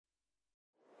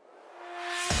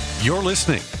You're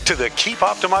listening to the Keep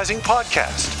Optimizing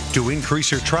podcast to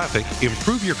increase your traffic,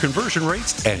 improve your conversion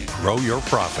rates, and grow your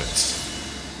profits.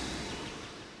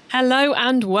 Hello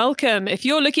and welcome. If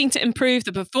you're looking to improve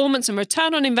the performance and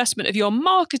return on investment of your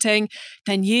marketing,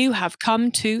 then you have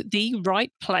come to the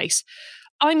right place.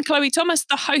 I'm Chloe Thomas,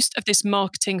 the host of this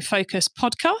Marketing Focus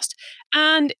podcast,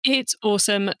 and it's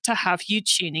awesome to have you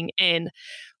tuning in.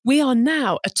 We are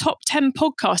now a top 10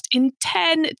 podcast in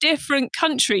 10 different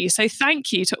countries. So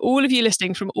thank you to all of you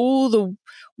listening from all the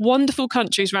wonderful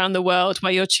countries around the world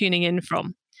where you're tuning in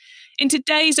from. In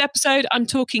today's episode, I'm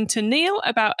talking to Neil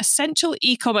about essential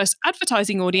e-commerce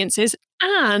advertising audiences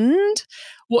and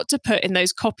what to put in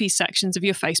those copy sections of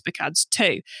your Facebook ads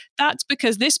too. That's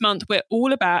because this month we're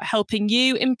all about helping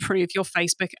you improve your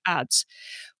Facebook ads.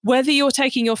 Whether you're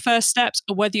taking your first steps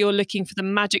or whether you're looking for the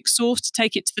magic sauce to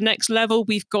take it to the next level,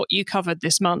 we've got you covered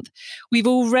this month. We've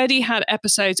already had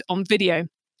episodes on video,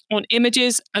 on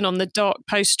images, and on the dark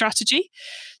post strategy.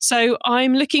 So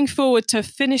I'm looking forward to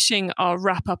finishing our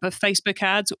wrap up of Facebook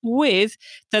ads with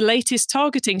the latest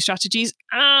targeting strategies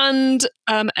and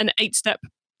an 8-step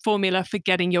formula for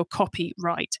getting your copy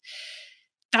right.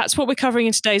 That's what we're covering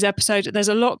in today's episode. There's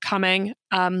a lot coming.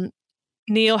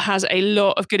 Neil has a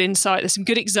lot of good insight. There's some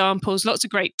good examples, lots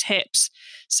of great tips.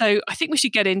 So I think we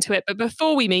should get into it. But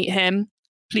before we meet him,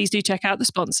 please do check out the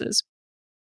sponsors.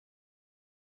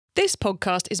 This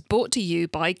podcast is brought to you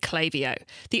by Klaviyo,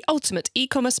 the ultimate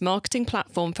e-commerce marketing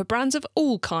platform for brands of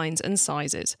all kinds and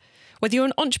sizes. Whether you're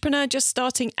an entrepreneur just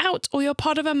starting out or you're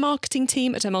part of a marketing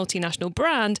team at a multinational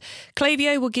brand,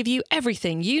 Klaviyo will give you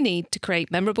everything you need to create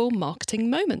memorable marketing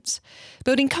moments,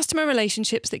 building customer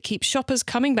relationships that keep shoppers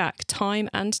coming back time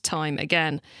and time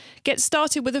again. Get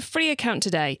started with a free account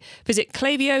today. Visit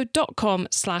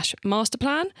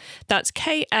klaviyo.com/masterplan. That's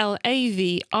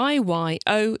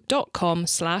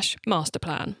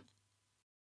KLAVIYO.com/masterplan.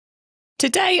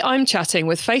 Today, I'm chatting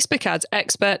with Facebook ads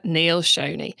expert Neil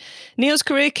Shoney. Neil's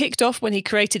career kicked off when he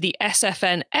created the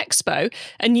SFN Expo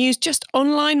and used just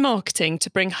online marketing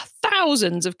to bring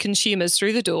thousands of consumers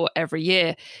through the door every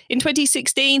year. In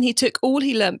 2016, he took all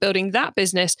he learnt building that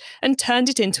business and turned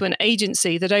it into an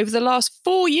agency that over the last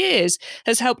 4 years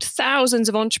has helped thousands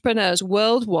of entrepreneurs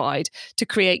worldwide to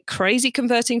create crazy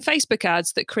converting Facebook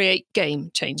ads that create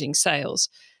game-changing sales.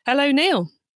 Hello,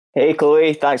 Neil. Hey,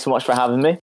 Chloe. Thanks so much for having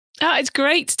me. It's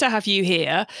great to have you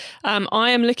here. I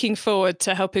am looking forward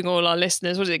to helping all our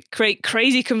listeners create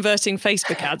crazy converting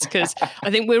Facebook ads, because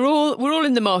I think we're all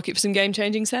in the market for some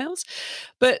game-changing sales.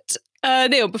 But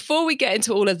Neil, before we get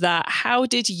into all of that, how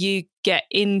did you get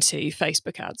into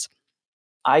Facebook ads?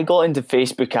 I got into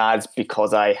Facebook ads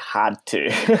because I had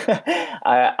to.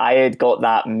 I had got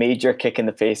that major kick in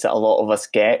the face that a lot of us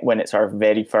get when it's our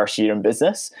very first year in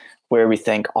business, where we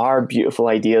think our beautiful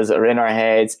ideas that are in our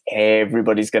heads,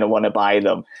 everybody's going to want to buy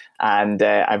them. And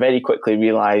I very quickly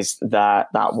realized that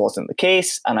that wasn't the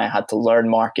case. And I had to learn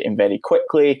marketing very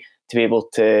quickly to be able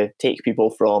to take people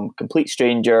from complete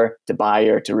stranger to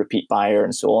buyer to repeat buyer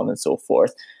and so on and so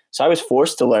forth. So I was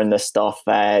forced to learn this stuff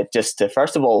just to,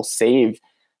 first of all, save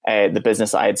the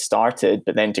business I had started,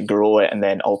 but then to grow it and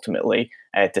then ultimately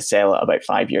to sell it about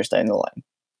 5 years down the line.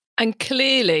 And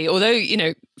clearly, although,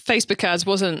 Facebook ads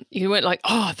you weren't like,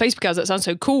 Facebook ads, that sounds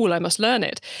so cool, I must learn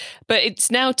it. But it's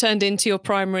now turned into your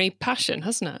primary passion,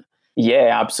 hasn't it?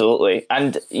 Yeah, absolutely.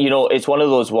 And, it's one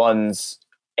of those ones,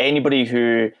 anybody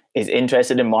who is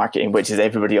interested in marketing, which is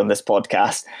everybody on this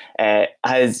podcast,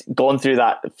 has gone through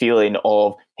that feeling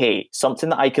of, hey, something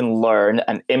that I can learn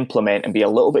and implement and be a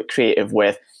little bit creative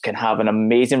with can have an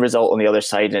amazing result on the other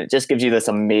side. And it just gives you this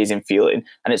amazing feeling.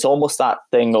 And it's almost that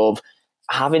thing of,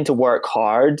 having to work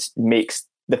hard makes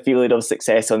the feeling of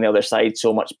success on the other side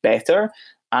so much better.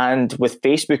 And with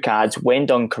Facebook ads, when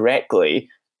done correctly,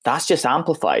 that's just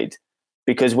amplified.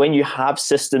 Because when you have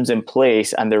systems in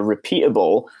place and they're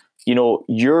repeatable,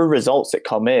 your results that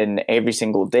come in every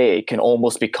single day can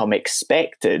almost become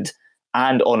expected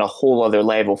and on a whole other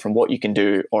level from what you can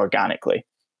do organically.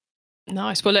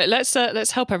 Nice. Well,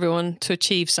 let's help everyone to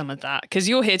achieve some of that, because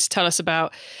you're here to tell us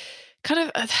about kind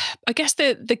of, I guess,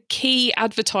 the key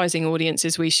advertising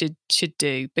audiences we should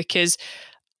do, because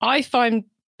I find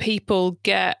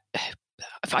that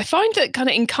kind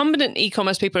of incumbent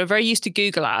e-commerce people are very used to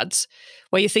Google ads,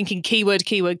 where you're thinking keyword,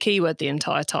 keyword, keyword the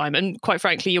entire time. And quite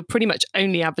frankly, you're pretty much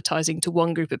only advertising to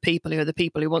one group of people, who are the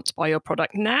people who want to buy your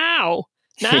product now.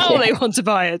 They want to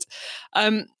buy it.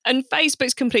 And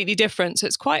Facebook's completely different. So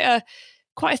it's quite a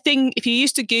quite a thing. If you're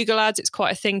used to Google ads, it's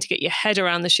quite a thing to get your head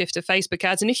around the shift of Facebook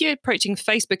ads. And if you're approaching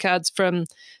Facebook ads from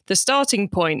the starting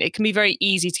point, it can be very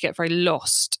easy to get very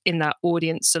lost in that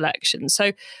audience selection.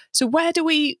 So where do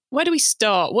we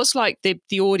start? What's like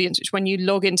the audience, which when you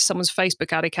log into someone's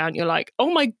Facebook ad account, you're like,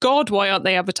 oh my God, why aren't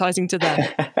they advertising to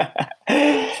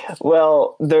them?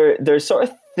 Well, there's sort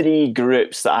of three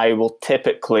groups that I will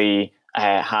typically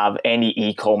have any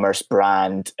e-commerce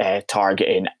brand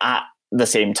targeting at the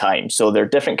same time. So there are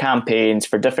different campaigns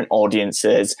for different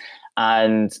audiences.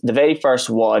 And the very first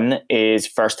one is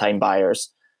first-time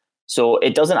buyers. So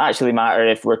it doesn't actually matter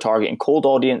if we're targeting cold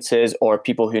audiences or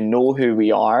people who know who we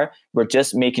are. We're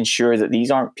just making sure that these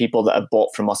aren't people that have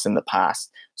bought from us in the past.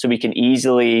 So we can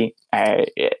easily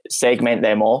segment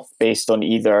them off based on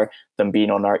either them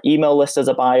being on our email list as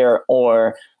a buyer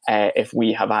or if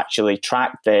we have actually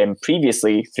tracked them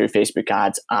previously through Facebook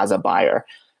ads as a buyer.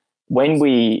 When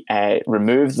we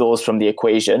remove those from the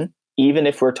equation, even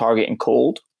if we're targeting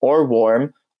cold or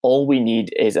warm, all we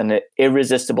need is an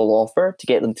irresistible offer to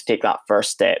get them to take that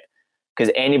first step.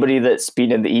 Because anybody that's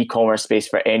been in the e-commerce space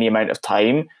for any amount of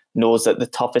time knows that the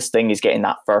toughest thing is getting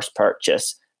that first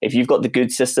purchase. If you've got the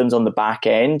good systems on the back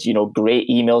end, great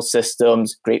email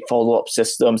systems, great follow-up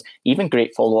systems, even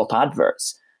great follow-up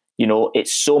adverts,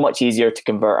 it's so much easier to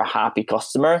convert a happy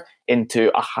customer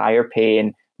into a higher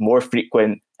paying, more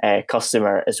frequent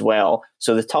customer as well.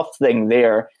 So the tough thing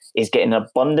there is getting an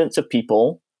abundance of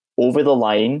people over the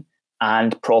line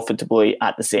and profitably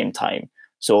at the same time.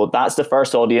 So that's the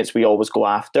first audience we always go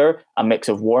after, a mix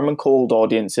of warm and cold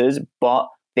audiences, but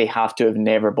they have to have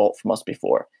never bought from us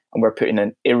before. And we're putting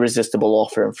an irresistible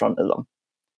offer in front of them.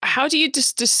 How do you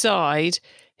just decide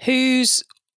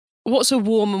what's a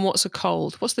warm and what's a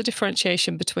cold? What's the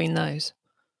differentiation between those?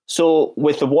 So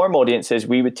with the warm audiences,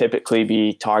 we would typically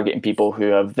be targeting people who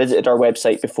have visited our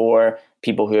website before,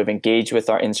 people who have engaged with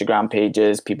our Instagram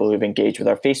pages, people who have engaged with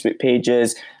our Facebook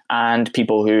pages, and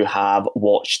people who have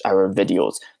watched our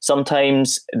videos.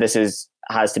 Sometimes this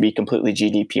has to be completely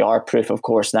GDPR proof, of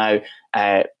course, now,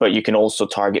 but you can also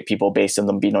target people based on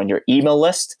them being on your email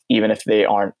list, even if they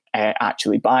aren't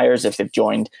actually buyers, if they've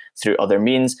joined through other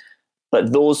means.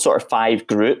 But those sort of 5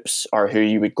 groups are who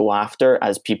you would go after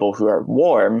as people who are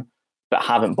warm but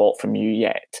haven't bought from you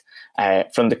yet.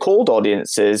 From the cold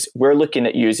audiences, we're looking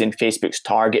at using Facebook's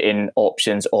targeting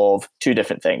options of 2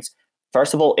 different things.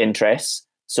 First of all, interests.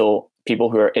 So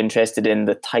people who are interested in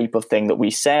the type of thing that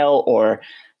we sell or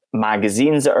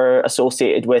magazines that are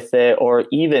associated with it, or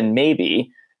even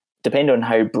maybe, depending on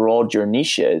how broad your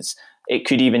niche is, it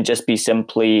could even just be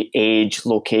simply age,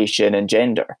 location, and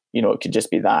gender. It could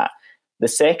just be that. The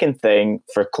second thing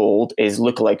for cold is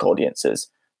lookalike audiences.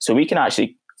 So we can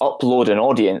actually upload an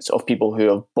audience of people who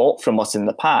have bought from us in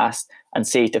the past and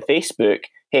say to Facebook,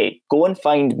 hey, go and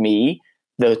find me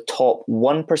the top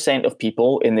 1% of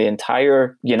people in the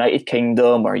entire United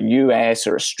Kingdom or US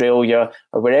or Australia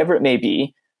or wherever it may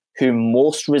be who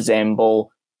most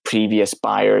resemble previous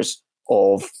buyers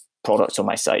of products on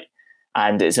my site.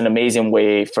 And it's an amazing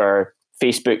way for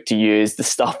Facebook to use the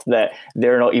stuff that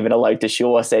they're not even allowed to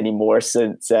show us anymore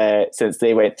since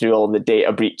they went through all the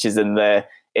data breaches in the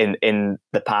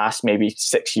past, maybe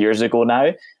 6 years ago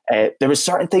now. There were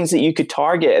certain things that you could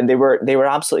target, and they were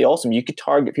absolutely awesome. You could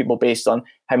target people based on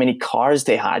how many cars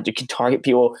they had. You could target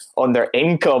people on their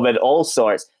income and all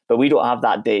sorts. But we don't have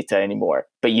that data anymore.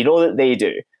 But you know that they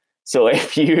do. So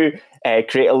if you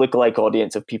create a lookalike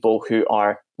audience of people who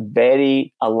are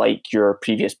very alike your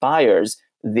previous buyers,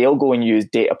 they'll go and use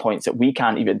data points that we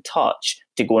can't even touch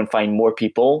to go and find more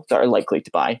people that are likely to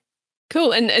buy.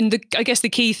 Cool. And I guess the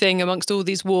key thing amongst all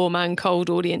these warm and cold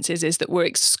audiences is that we're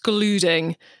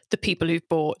excluding the people who've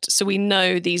bought. So we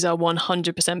know these are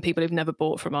 100% people who've never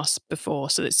bought from us before.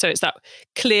 So it's that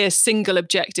clear single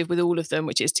objective with all of them,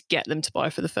 which is to get them to buy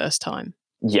for the first time.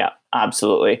 Yeah,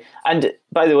 absolutely. And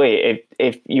by the way,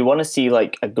 if you want to see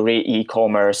like a great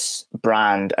e-commerce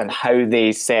brand and how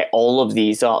they set all of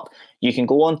these up, you can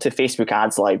go on to Facebook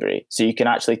Ads Library. So you can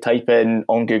actually type in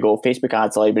on Google Facebook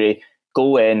Ads Library,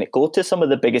 go to some of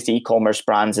the biggest e-commerce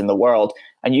brands in the world,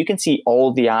 and you can see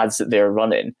all the ads that they're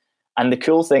running. And the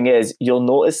cool thing is you'll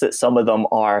notice that some of them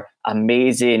are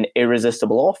amazing,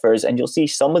 irresistible offers, and you'll see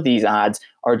some of these ads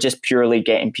are just purely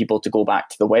getting people to go back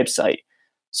to the website.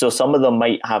 So some of them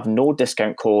might have no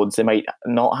discount codes, they might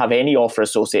not have any offer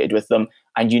associated with them,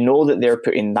 and you know that they're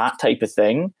putting that type of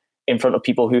thing in front of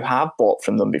people who have bought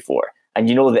from them before. And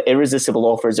you know the irresistible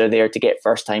offers are there to get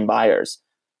first-time buyers.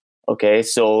 Okay,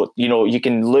 so you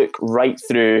can look right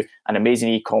through an amazing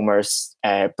e-commerce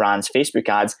brand's Facebook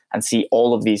ads and see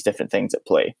all of these different things at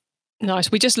play.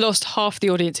 Nice. We just lost half the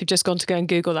audience who've just gone to go and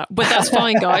Google that. But that's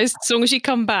fine, guys, as long as you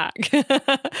come back.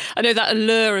 I know that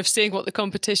allure of seeing what the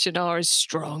competition are is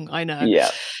strong. I know. Yeah.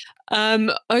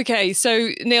 Okay, so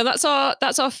Neil, that's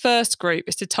our first group,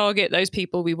 is to target those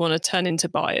people we want to turn into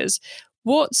buyers.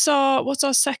 What's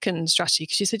our second strategy?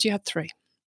 Because you said you had 3.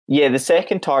 Yeah, the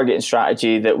second targeting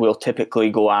strategy that we'll typically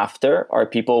go after are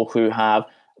people who have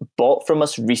bought from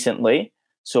us recently.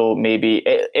 So maybe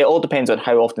it all depends on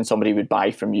how often somebody would buy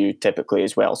from you typically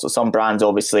as well. So some brands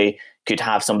obviously could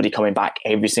have somebody coming back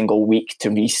every single week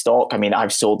to restock. I mean,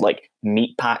 I've sold like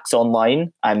meat packs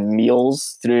online and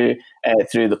meals through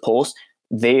the post.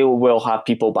 They will have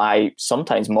people buy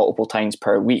sometimes multiple times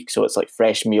per week. So it's like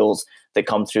fresh meals that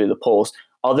come through the post.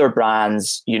 Other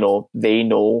brands, they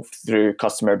know through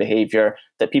customer behavior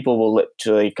that people will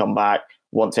literally come back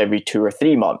once every 2 or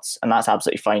 3 months. And that's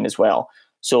absolutely fine as well.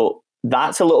 So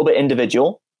that's a little bit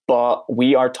individual, but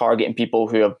we are targeting people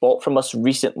who have bought from us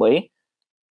recently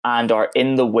and are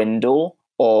in the window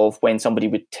of when somebody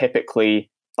would typically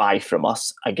buy from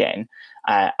us again.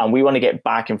 And we want to get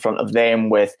back in front of them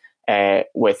with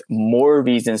more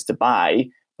reasons to buy,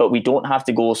 but we don't have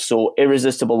to go so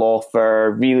irresistible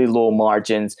offer, really low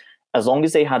margins. As long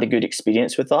as they had a good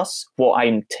experience with us, what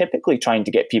I'm typically trying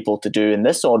to get people to do in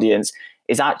this audience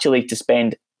is actually to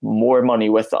spend more money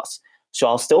with us. So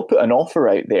I'll still put an offer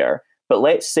out there, but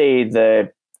let's say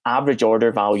the average order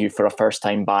value for a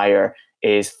first-time buyer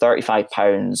is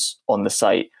 £35 on the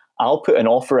site. I'll put an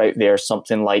offer out there,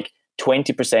 something like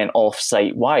 20% off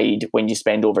site-wide when you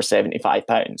spend over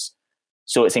 £75.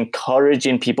 So it's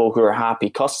encouraging people who are happy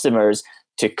customers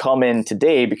to come in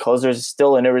today because there's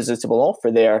still an irresistible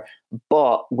offer there,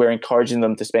 but we're encouraging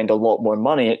them to spend a lot more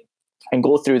money and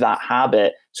go through that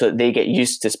habit so that they get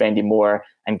used to spending more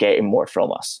and getting more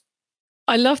from us.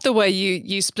 I love the way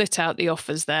you split out the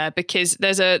offers there, because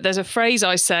there's a phrase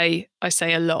I say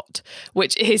a lot,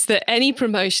 which is that any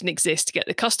promotion exists to get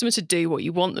the customer to do what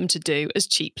you want them to do as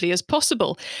cheaply as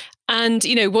possible. And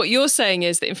what you're saying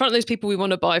is that in front of those people we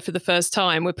want to buy for the first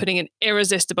time, we're putting an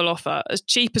irresistible offer as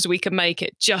cheap as we can make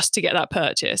it just to get that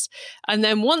purchase. And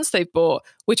then once they've bought,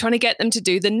 we're trying to get them to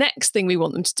do the next thing we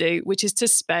want them to do, which is to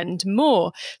spend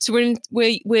more. So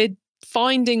we're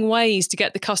finding ways to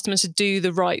get the customer to do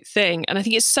the right thing. And I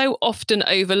think it's so often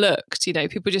overlooked.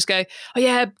 People just go, oh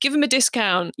yeah, give them a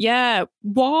discount. Yeah.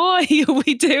 Why are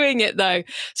we doing it though?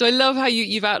 So I love how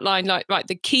you've outlined, like, right,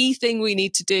 the key thing we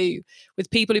need to do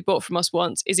with people who bought from us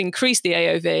once is increase the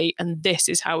AOV. And this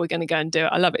is how we're going to go and do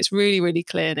it. I love it. It's really, really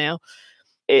clear now.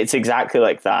 It's exactly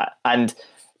like that. And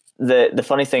the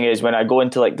funny thing is, when I go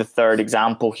into like the third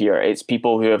example here, it's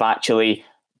people who have actually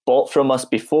bought from us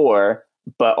before,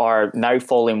 but are now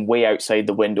falling way outside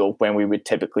the window when we would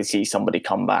typically see somebody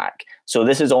come back. So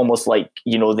this is almost like,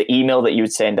 the email that you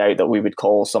would send out that we would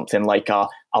call something like a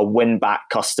win back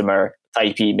customer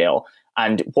type email.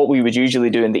 And what we would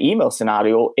usually do in the email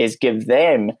scenario is give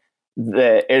them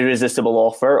the irresistible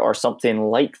offer or something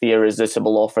like the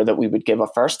irresistible offer that we would give a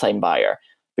first time buyer.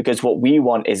 Because what we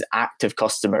want is active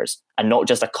customers and not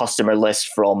just a customer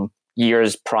list from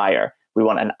years prior. We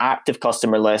want an active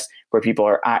customer list where people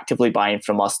are actively buying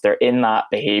from us. They're in that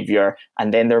behavior,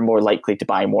 and then they're more likely to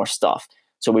buy more stuff.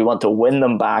 So we want to win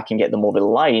them back and get them over the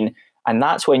line. And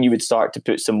that's when you would start to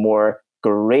put some more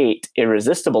great,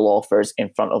 irresistible offers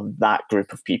in front of that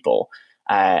group of people.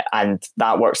 And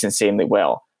that works insanely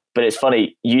well. But it's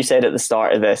funny, you said at the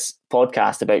start of this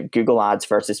podcast about Google ads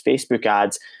versus Facebook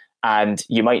ads. And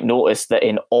you might notice that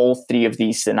in all 3 of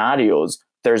these scenarios,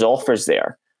 there's offers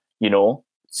there,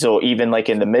 So even like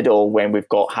in the middle, when we've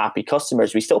got happy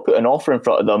customers, we still put an offer in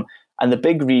front of them. And the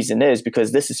big reason is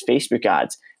because this is Facebook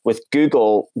ads. With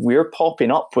Google, we're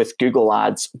popping up with Google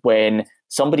ads when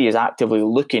somebody is actively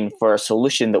looking for a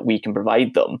solution that we can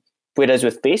provide them. Whereas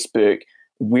with Facebook,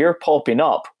 we're popping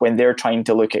up when they're trying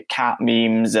to look at cat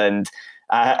memes and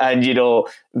videos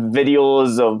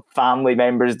of family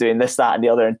members doing this, that, and the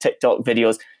other, and TikTok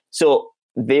videos. So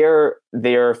they're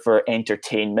there for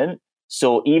entertainment.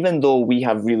 So even though we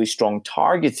have really strong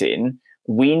targeting,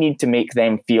 we need to make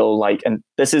them feel like, and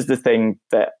this is the thing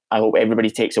that I hope everybody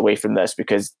takes away from this,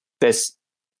 because this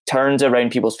turns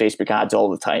around people's Facebook ads all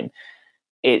the time.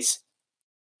 It's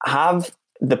have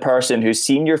the person who's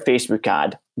seen your Facebook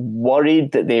ad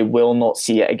worried that they will not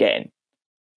see it again.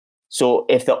 So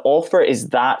if the offer is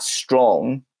that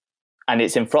strong and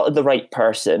it's in front of the right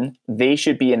person, they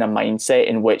should be in a mindset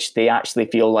in which they actually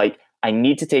feel like, I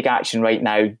need to take action right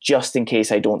now just in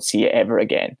case I don't see it ever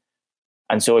again.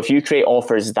 And so if you create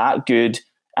offers that good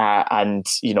and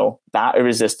that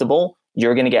irresistible,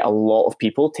 you're going to get a lot of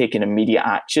people taking immediate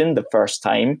action the first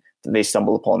time that they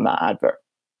stumble upon that advert.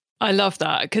 I love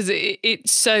that because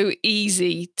it's so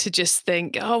easy to just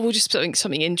think, oh, we'll just put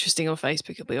something interesting on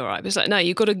Facebook, it'll be all right. But it's like, no,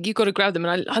 you've got to grab them.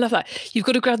 And I love that. You've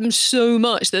got to grab them so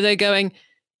much that they're going,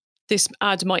 this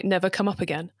ad might never come up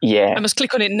again. Yeah. I must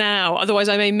click on it now, otherwise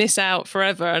I may miss out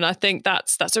forever. And I think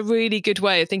that's a really good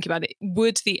way of thinking about it.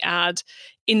 Would the ad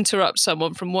interrupt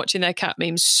someone from watching their cat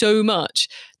memes so much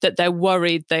that they're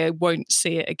worried they won't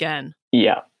see it again?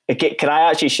 Yeah. Okay, can I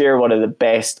actually share one of the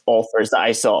best offers that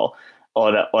I saw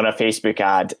on a Facebook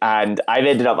ad? And I've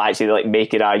ended up actually like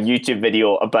making a YouTube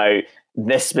video about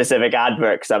this specific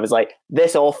advert because I was like,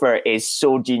 this offer is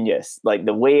so genius. Like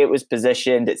the way it was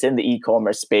positioned, it's in the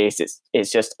e-commerce space.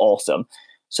 It's just awesome.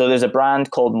 So there's a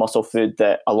brand called Muscle Food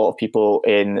that a lot of people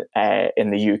in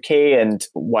the UK and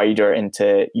wider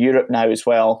into Europe now as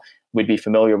well would be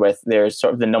familiar with. They're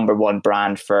sort of the number one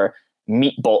brand for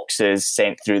meat boxes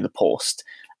sent through the post.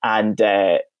 And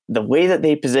the way that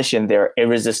they position their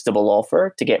irresistible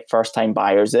offer to get first-time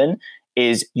buyers in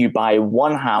is you buy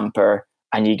one hamper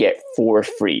and you get 4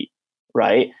 free,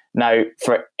 right? Now,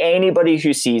 for anybody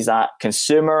who sees that,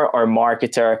 consumer or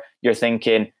marketer, you're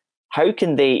thinking, how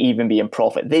can they even be in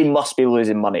profit? They must be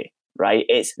losing money, right?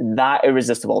 It's that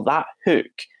irresistible. That hook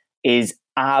is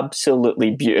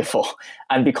absolutely beautiful.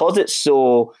 And because it's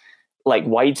so like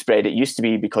widespread, it used to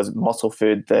be because Muscle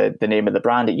Food, the name of the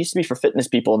brand, it used to be for fitness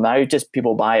people. Now just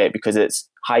people buy it because it's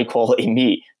high quality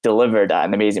meat delivered at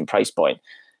an amazing price point.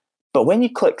 But when you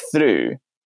click through,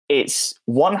 it's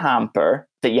one hamper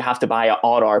that you have to buy at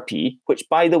RRP, which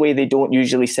by the way, they don't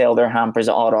usually sell their hampers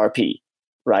at RRP,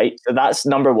 right? So that's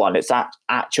number one. It's that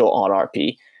actual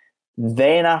RRP.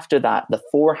 Then after that, the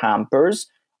 4 hampers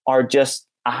are just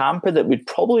a hamper that would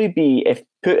probably be, if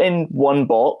put in one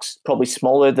box, probably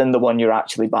smaller than the one you're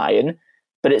actually buying,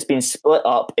 but it's been split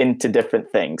up into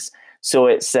different things. So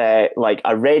it's like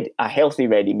a healthy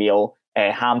ready meal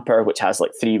hamper, which has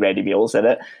like 3 ready meals in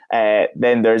it.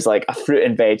 Then there's like a fruit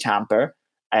and veg hamper,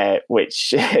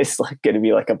 which is like going to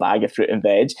be like a bag of fruit and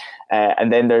veg.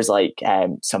 And then there's like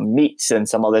some meats and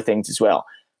some other things as well.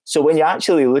 So when you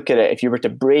actually look at it, if you were to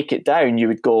break it down, you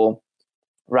would go,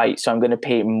 right, so I'm going to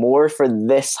pay more for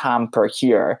this hamper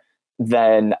here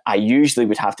than I usually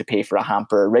would have to pay for a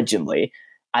hamper originally.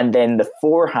 And then the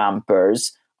 4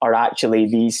 hampers are actually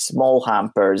these small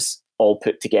hampers all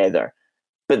put together.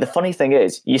 But the funny thing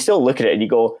is, you still look at it and you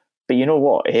go, but you know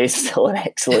what? It is still an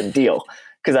excellent deal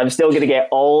because I'm still going to get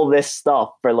all this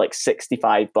stuff for like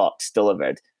 $65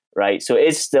 delivered, right? So it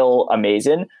is still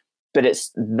amazing, but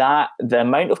it's that the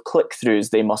amount of click-throughs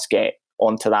they must get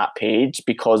onto that page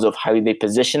because of how they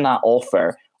position that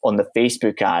offer on the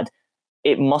Facebook ad,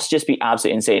 it must just be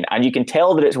absolutely insane. And you can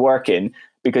tell that it's working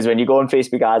because when you go on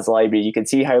Facebook Ads Library, you can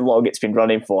see how long it's been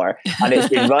running for. And it's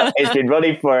been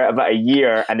running for about a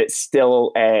year and it's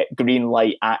still green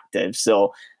light active.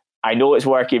 So I know it's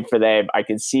working for them. I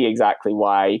can see exactly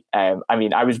why. I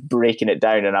mean, I was breaking it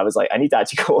down and I was like, I need to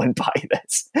actually go and buy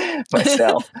this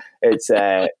myself. It's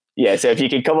yeah, so if you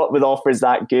can come up with offers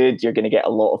that good, you're going to get a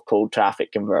lot of cold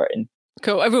traffic converting.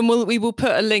 Cool. Everyone, we will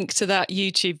put a link to that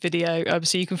YouTube video,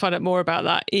 so you can find out more about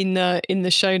that in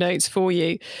the show notes for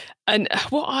you. And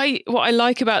what I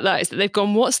like about that is that they've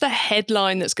gone, what's the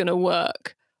headline that's going to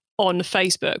work on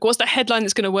Facebook? What's the headline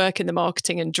that's going to work in the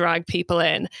marketing and drag people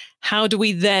in? How do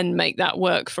we then make that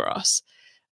work for us?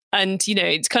 And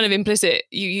it's kind of implicit.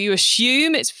 You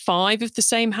assume it's 5 of the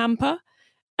same hamper.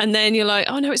 And then you're like,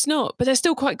 oh, no, it's not. But they're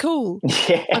still quite cool.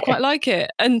 Yeah. I quite like it.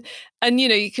 And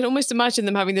you can almost imagine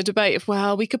them having the debate of,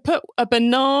 well, we could put a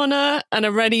banana and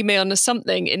a ready meal and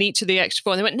something in each of the extra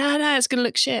 4. And they went, no, it's going to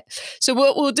look shit. So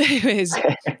what we'll do is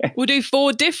we'll do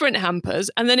 4 different hampers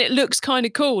and then it looks kind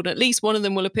of cool. And at least one of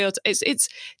them will appeal to, it's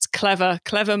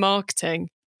clever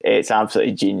marketing. It's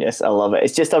absolutely genius. I love it.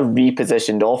 It's just a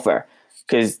repositioned offer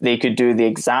because they could do the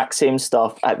exact same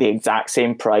stuff at the exact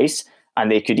same price. And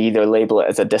they could either label it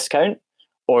as a discount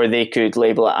or they could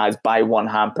label it as buy 1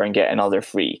 hamper and get another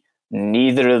free.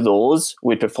 Neither of those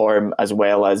would perform as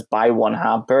well as buy 1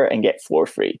 hamper and get 4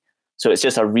 free. So it's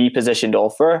just a repositioned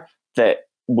offer that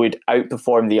would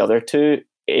outperform the other 2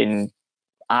 in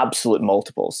absolute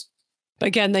multiples.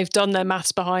 Again, they've done their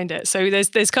maths behind it. So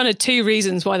there's kind of 2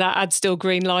 reasons why that ad's still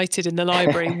green lighted in the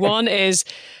library. One is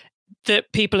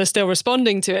that people are still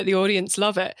responding to it. The audience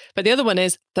love it. But the other one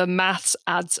is the maths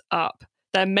adds up.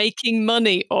 They're making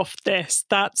money off this.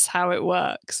 That's how it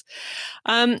works.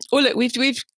 Well, look,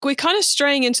 we're kind of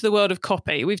straying into the world of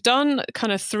copy. We've done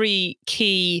kind of 3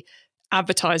 key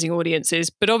advertising audiences,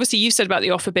 but obviously you said about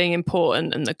the offer being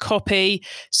important and the copy.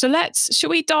 So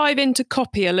should we dive into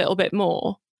copy a little bit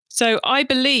more? So I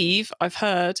believe I've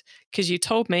heard, because you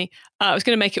told me, I was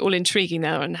going to make it all intriguing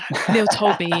now, and Neil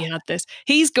told me he had this.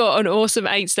 He's got an awesome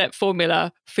 8-step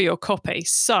formula for your copy.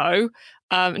 So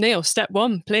Neil, step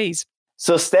 1, please.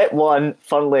 So step 1,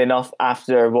 funnily enough,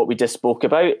 after what we just spoke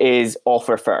about, is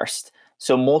offer first.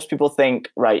 So most people think,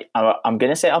 right, I'm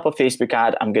going to set up a Facebook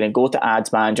ad. I'm going to go to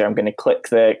Ads Manager. I'm going to click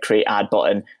the create ad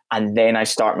button, and then I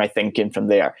start my thinking from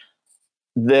there.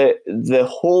 The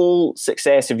whole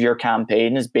success of your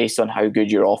campaign is based on how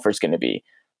good your offer is going to be.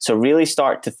 So really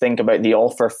start to think about the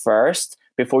offer first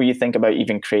before you think about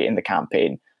even creating the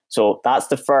campaign. So that's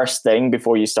the first thing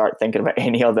before you start thinking about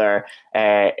any other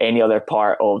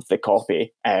part of the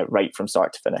copy, right from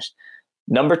start to finish.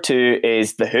 Number 2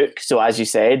 is the hook. So as you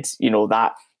said,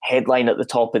 that headline at the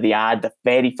top of the ad, the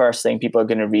very first thing people are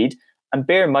going to read. And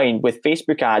bear in mind, with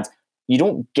Facebook ads, you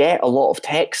don't get a lot of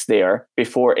text there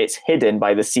before it's hidden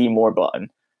by the See More button.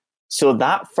 So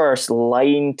that first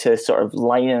line to sort of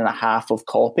line and a half of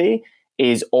copy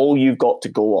is all you've got to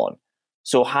go on.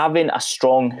 So having a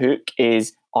strong hook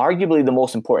is arguably the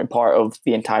most important part of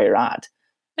the entire ad.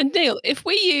 And Neil, if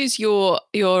we use your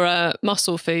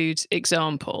muscle food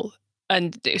example,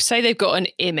 and say they've got an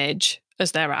image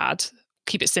as their ad,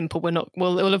 keep it simple.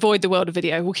 We'll avoid the world of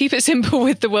video. We'll keep it simple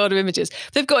with the world of images.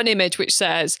 They've got an image which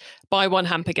says buy 1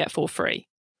 hamper, get 4 free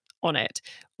on it.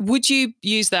 Would you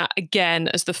use that again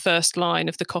as the first line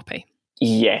of the copy?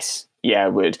 Yes. Yeah, I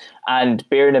would. And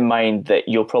bearing in mind that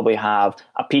you'll probably have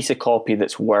a piece of copy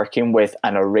that's working with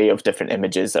an array of different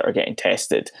images that are getting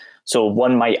tested. So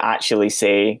one might actually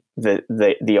say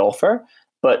the offer,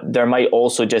 but there might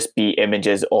also just be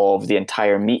images of the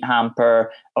entire meat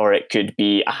hamper, or it could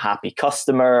be a happy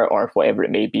customer, or whatever it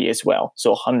may be as well.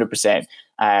 So 100%.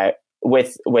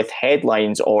 With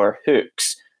headlines or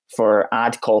hooks for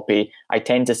ad copy, I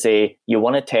tend to say you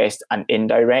want to test an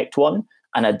indirect one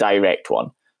and a direct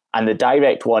one. And the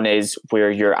direct one is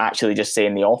where you're actually just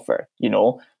saying the offer,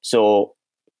 So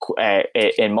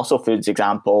in Muscle Foods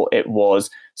example, it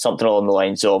was something along the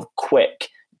lines of quick,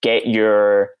 get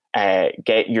your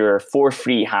 4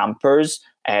 free hampers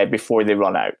before they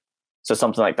run out. So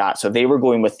something like that. So they were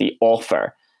going with the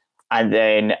offer. And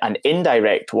then an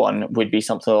indirect one would be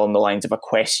something along the lines of a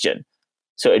question.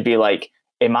 So it'd be like,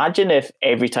 imagine if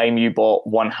every time you bought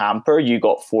 1 hamper, you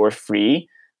got 4 free,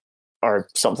 or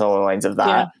something along the lines of that.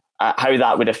 Yeah. How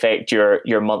that would affect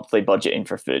your monthly budgeting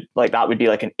for food. Like that would be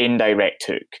like an indirect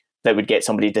hook that would get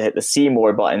somebody to hit the See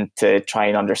More button to try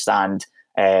and understand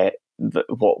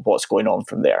what's going on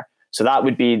from there. So that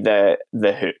would be the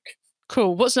hook.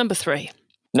 Cool. What's number 3?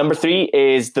 Number 3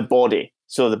 is the body.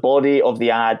 So the body of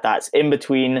the ad, that's in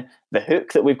between the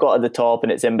hook that we've got at the top,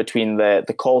 and it's in between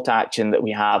the call to action that we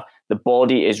have. The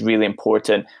body is really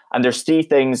important. And there's 3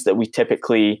 things that we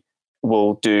typically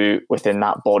will do within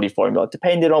that body formula,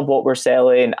 depending on what we're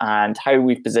selling and how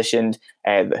we've positioned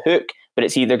the hook. But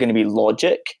it's either going to be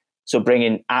logic, so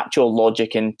bringing actual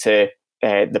logic into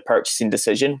the purchasing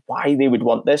decision, why they would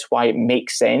want this, why it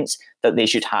makes sense that they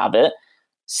should have it.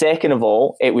 Second of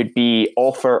all, it would be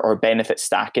offer or benefit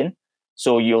stacking.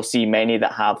 So you'll see many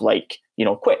that have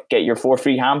quick, get your 4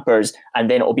 free hampers, and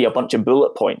then it'll be a bunch of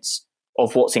bullet points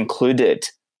of what's included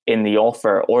in the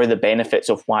offer or the benefits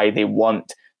of why they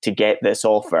want to get this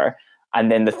offer.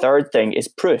 And then the third thing is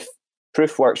proof.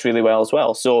 Proof works really well as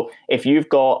well. So if you've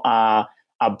got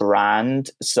a brand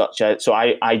such as, so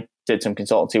I did some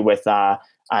consultancy with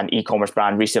an e-commerce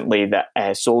brand recently that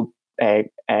sold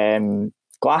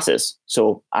glasses,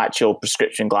 so actual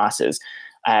prescription glasses.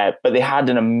 But they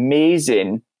had an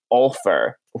amazing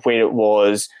offer where it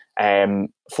was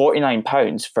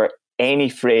 £49 for any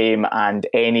frame and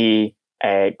any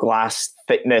glass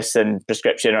thickness and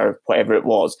prescription or whatever it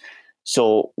was.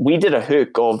 So we did a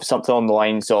hook of something on the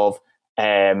lines of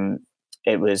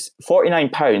it was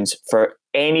 £49 for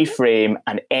any frame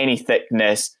and any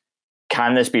thickness.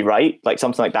 Can this be right? Like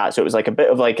something like that. So it was like a bit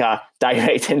of like a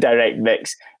direct indirect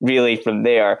mix really from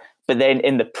there. But then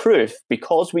in the proof,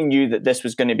 because we knew that this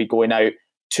was going to be going out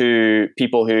to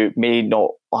people who may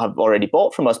not have already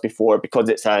bought from us before, because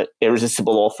it's an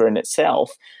irresistible offer in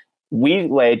itself, we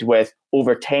led with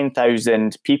over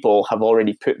 10,000 people have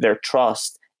already put their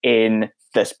trust in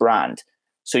this brand.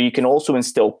 So you can also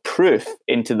instill proof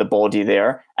into the body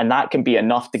there, and that can be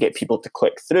enough to get people to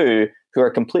click through who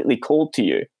are completely cold to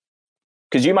you.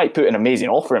 Because you might put an amazing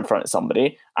offer in front of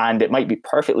somebody and it might be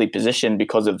perfectly positioned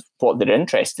because of what they're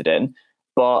interested in.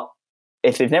 But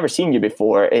if they've never seen you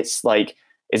before, it's like,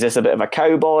 is this a bit of a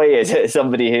cowboy? Is it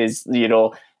somebody who's,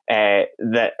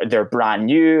 that they're brand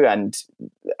new and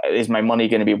is my money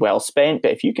going to be well spent?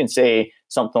 But if you can say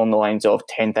something on the lines of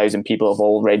 10,000 people have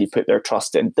already put their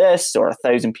trust in this, or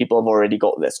 1,000 people have already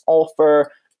got this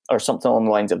offer, or something along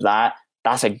the lines of that,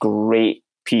 that's a great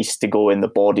piece to go in the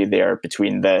body there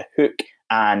between the hook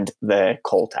and the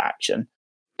call to action.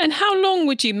 And how long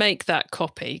would you make that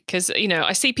copy? Because,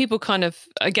 I see people kind of,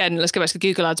 again, let's go back to the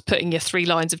Google ads, putting your 3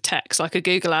 lines of text like a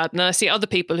Google ad. And I see other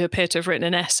people who appear to have written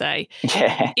an essay.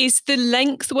 Yeah. Is the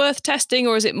length worth testing,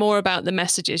 or is it more about the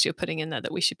messages you're putting in there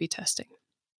that we should be testing?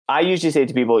 I usually say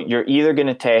to people, you're either going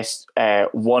to test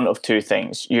one of 2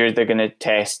 things. You're either going to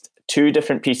test 2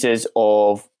 different pieces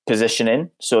of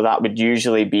positioning. So that would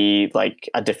usually be like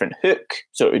a different hook.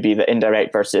 So it would be the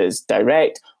indirect versus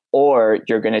direct. Or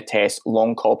you're going to test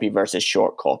long copy versus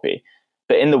short copy.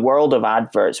 But in the world of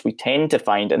adverts, we tend to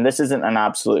find, and this isn't an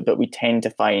absolute, but we tend to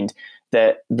find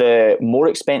that the more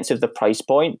expensive the price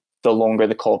point, the longer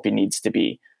the copy needs to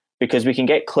be. Because we can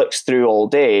get clicks through all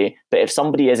day, but if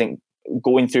somebody isn't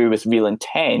going through with real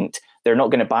intent, they're not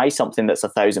going to buy something that's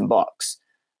 $1,000.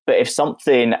 But if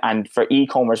something, and for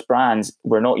e-commerce brands,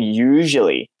 we're not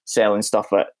usually selling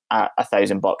stuff at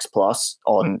 $1,000 plus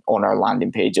on our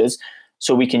landing pages.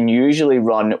 So we can usually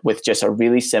run with just a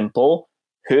really simple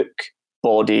hook,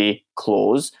 body,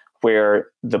 close, where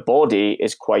the body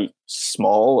is quite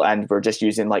small and we're just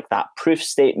using like that proof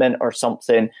statement or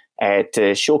something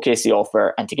to showcase the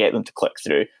offer and to get them to click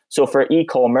through. So for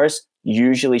e-commerce,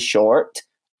 usually short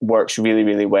works really,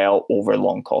 really well over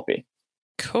long copy.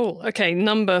 Cool. Okay,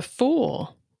 number 4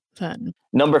 then.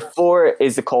 Number 4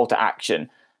 is the call to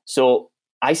action. So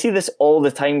I see this all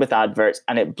the time with adverts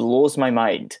and it blows my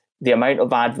mind. The amount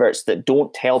of adverts that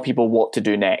don't tell people what to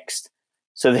do next.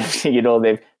 So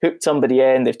they've hooked somebody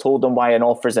in, they've told them why an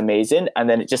offer is amazing, and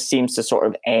then it just seems to sort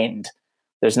of end.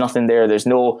 There's nothing there.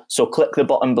 So click the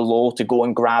button below to go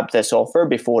and grab this offer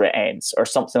before it ends, or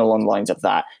something along the lines of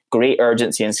that. Great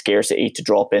urgency and scarcity to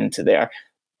drop into there.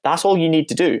 That's all you need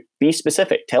to do. Be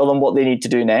specific. Tell them what they need to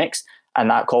do next, and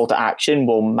that call to action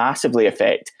will massively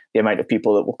affect the amount of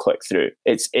people that will click through.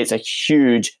 It's a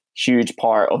huge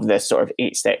part of this sort of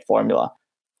 8-step formula.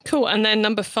 Cool. And then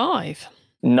number 5.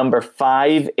 Number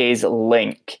 5 is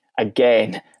link.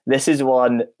 Again, this is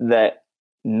one that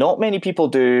not many people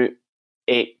do.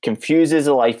 It confuses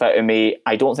the life out of me.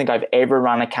 I don't think I've ever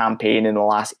ran a campaign in the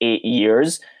last 8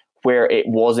 years where it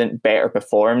wasn't better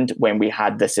performed when we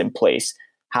had this in place.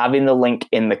 Having the link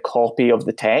in the copy of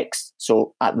the text,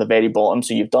 so at the very bottom,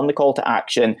 so you've done the call to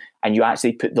action and you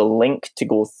actually put the link to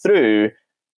go through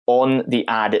on the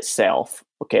ad itself,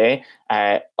 okay?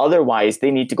 Otherwise,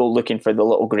 they need to go looking for the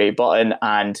little grey button,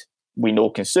 and we know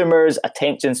consumers,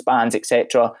 attention spans,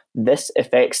 etc. This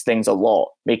affects things a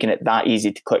lot, making it that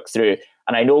easy to click through.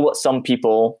 And I know what some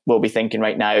people will be thinking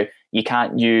right now, you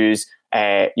can't use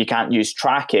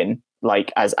tracking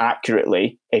like as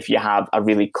accurately if you have a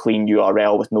really clean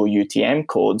URL with no UTM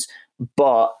codes,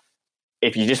 but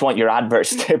if you just want your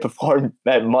adverts to perform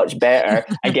much better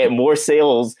and get more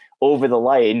sales over the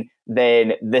line,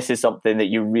 then this is something that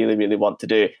you really, really want to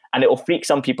do. And it will freak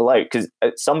some people out, because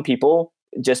some people,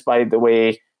 just by the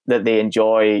way that they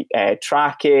enjoy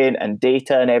tracking and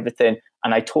data and everything,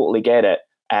 and I totally get it,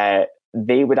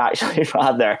 they would actually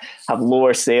rather have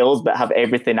lower sales but have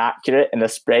everything accurate in a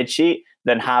spreadsheet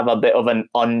than have a bit of an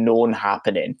unknown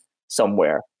happening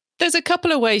somewhere. There's a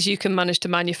couple of ways you can manage to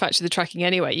manufacture the tracking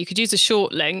anyway. You could use a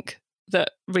short link that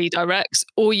redirects,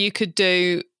 or you could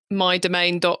do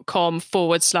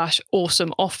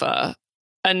mydomain.com/awesome offer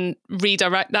and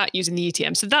redirect that using the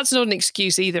UTM. So that's not an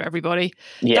excuse either, everybody.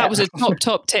 Yeah. That was a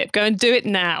top tip. Go and do it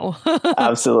now.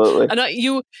 Absolutely. And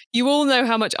you all know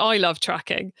how much I love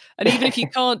tracking. And even if you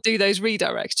can't do those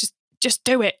redirects, just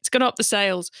do it. It's going to up the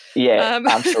sales. Yeah,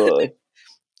 absolutely.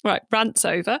 Right, rant's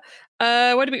over.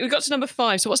 We got to number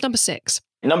 5. So what's number 6?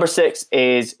 Number 6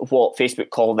 is what Facebook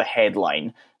call the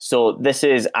headline. So this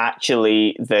is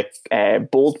actually the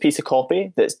bold piece of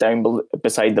copy that's down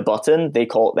beside the button. They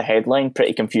call it the headline.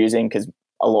 Pretty confusing because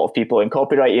a lot of people in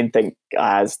copywriting think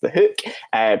as the hook.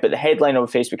 But the headline of a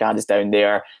Facebook ad is down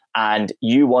there, and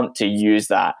you want to use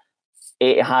that.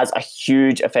 It has a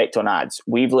huge effect on ads.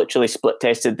 We've literally split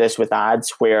tested this with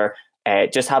ads where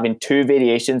just having 2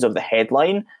 variations of the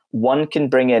headline, one can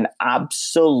bring in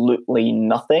absolutely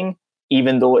nothing,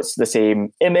 even though it's the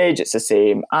same image, it's the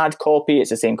same ad copy, it's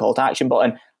the same call to action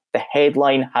button. The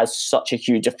headline has such a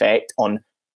huge effect on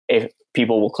if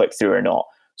people will click through or not.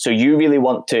 So you really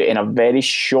want to, in a very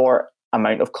short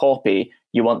amount of copy,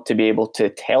 you want to be able to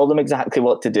tell them exactly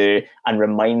what to do and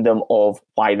remind them of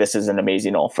why this is an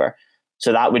amazing offer.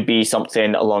 So that would be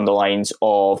something along the lines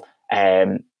of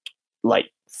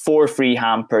like 4 free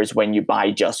hampers when you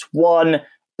buy just one,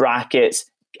 brackets,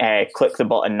 click the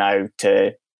button now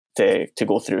to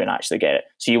go through and actually get it.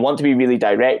 So you want to be really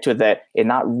direct with it in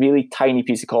that really tiny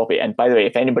piece of copy. And by the way,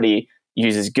 if anybody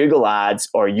uses Google Ads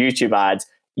or YouTube ads,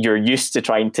 you're used to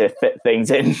trying to fit things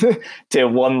in to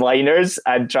one-liners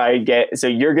and try and get, so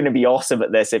you're going to be awesome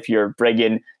at this if you're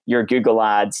bringing your Google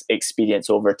Ads experience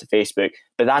over to Facebook.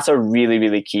 But that's a really,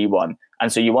 really key one.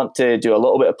 And so you want to do a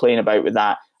little bit of playing about with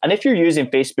that. And if you're using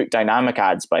Facebook dynamic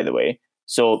ads, by the way,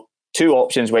 so 2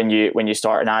 options when you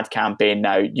start an ad campaign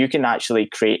now, you can actually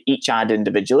create each ad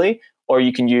individually, or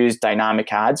you can use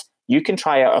dynamic ads. You can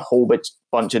try out a whole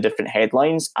bunch of different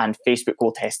headlines and Facebook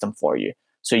will test them for you.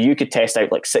 So you could test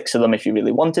out like 6 of them if you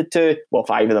really wanted to. Well,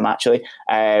 5 of them actually.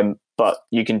 But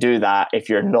you can do that if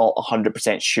you're not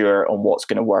 100% sure on what's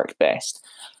going to work best.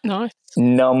 Nice.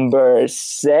 Number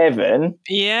 7.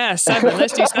 Yeah, 7.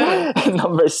 Let's do 7.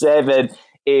 Number 7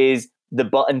 is the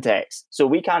button text. So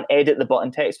we can't edit the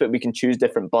button text, but we can choose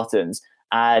different buttons.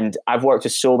 And I've worked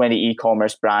with so many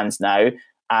e-commerce brands now.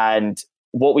 And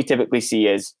what we typically see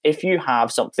is if you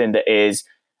have something that is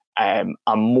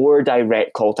a more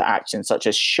direct call to action, such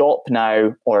as shop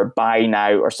now or buy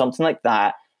now or something like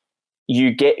that,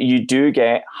 you do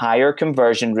get higher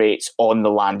conversion rates on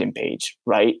the landing page,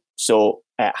 right? So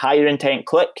higher intent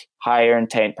click, higher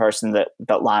intent person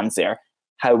that lands there.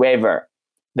 However,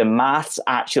 the maths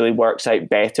actually works out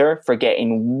better for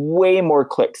getting way more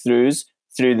click-throughs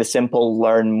through the simple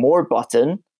learn more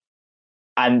button,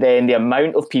 and then the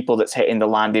amount of people that's hitting the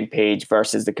landing page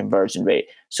versus the conversion rate.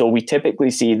 So we typically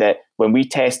see that when we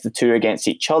test the 2 against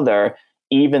each other,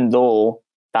 even though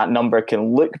that number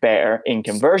can look better in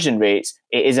conversion rates,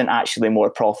 it isn't actually more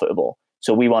profitable.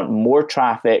 So we want more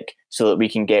traffic so that we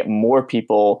can get more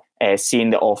people seeing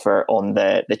the offer on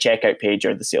the checkout page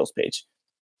or the sales page.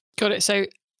 Got it. So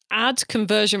ad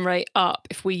conversion rate up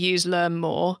if we use learn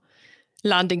more,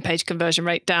 landing page conversion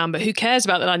rate down, but who cares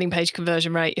about the landing page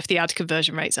conversion rate if the ad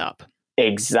conversion rate's up?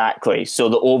 Exactly. So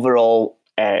the overall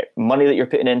money that you're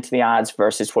putting into the ads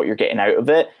versus what you're getting out of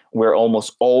it, we're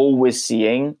almost always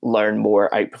seeing learn more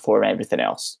outperform everything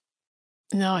else.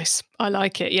 Nice. I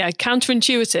like it. Yeah,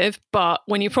 counterintuitive, but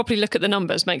when you properly look at the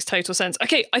numbers, makes total sense.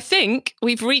 Okay, I think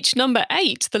we've reached number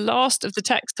 8, the last of the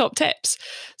tech's top tips.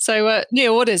 So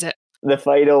Neil, what is it? The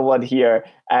final one here,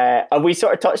 and we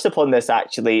sort of touched upon this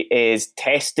actually, is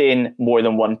testing more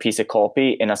than one piece of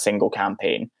copy in a single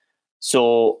campaign.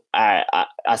 So a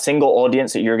single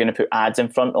audience that you're going to put ads in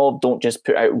front of, don't just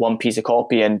put out one piece of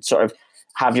copy and sort of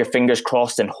have your fingers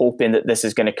crossed and hoping that this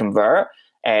is going to convert.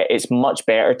 It's much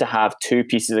better to have 2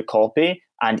 pieces of copy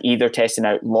and either testing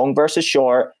out long versus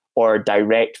short or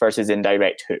direct versus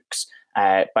indirect hooks.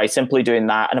 By simply doing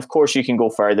that, and of course you can go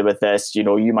further with this,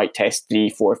 you might test 3,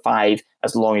 4, 5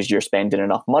 as long as you're spending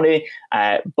enough money,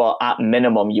 but at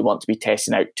minimum you want to be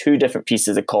testing out 2 different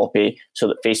pieces of copy so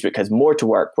that Facebook has more to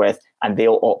work with and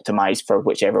they'll optimize for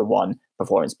whichever one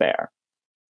performs better.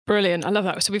 Brilliant. I love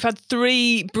that. So we've had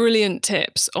 3 brilliant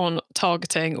tips on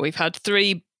targeting. We've had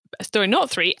 8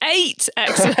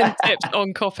 excellent tips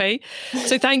on copy.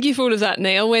 So thank you for all of that,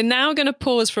 Neil. We're now going to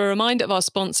pause for a reminder of our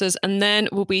sponsors, and then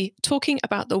we'll be talking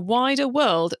about the wider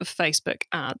world of Facebook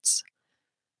ads.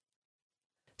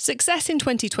 Success in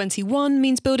 2021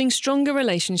 means building stronger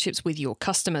relationships with your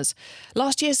customers.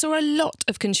 Last year saw a lot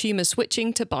of consumers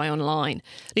switching to buy online,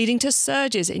 leading to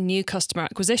surges in new customer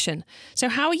acquisition. So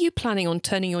how are you planning on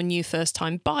turning your new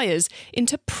first-time buyers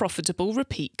into profitable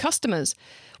repeat customers?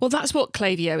 Well, that's what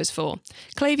Klaviyo is for.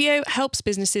 Klaviyo helps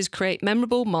businesses create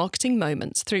memorable marketing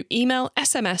moments through email,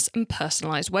 SMS, and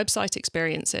personalised website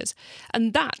experiences.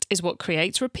 And that is what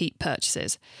creates repeat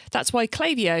purchases. That's why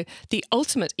Klaviyo, the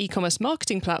ultimate e-commerce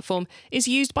marketing platform, is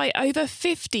used by over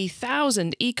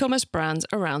 50,000 e-commerce brands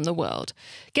around the world.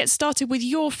 Get started with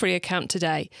your free account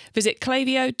today. Visit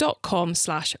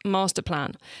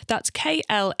klaviyo.com/masterplan. That's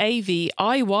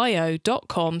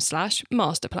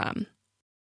KLAVIYO.com/masterplan.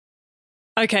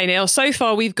 Okay, Neil, so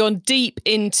far we've gone deep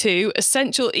into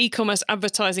essential e-commerce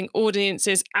advertising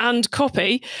audiences and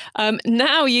copy.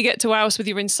 Now you get to wow us with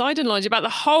your insider knowledge about the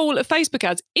whole of Facebook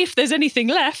ads, if there's anything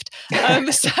left.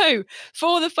 So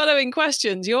for the following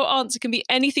questions, your answer can be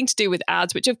anything to do with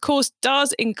ads, which of course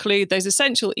does include those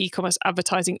essential e-commerce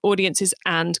advertising audiences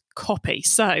and copy.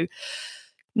 So,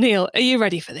 Neil, are you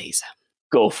ready for these?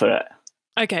 Go for it.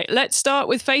 Okay, let's start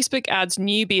with Facebook ads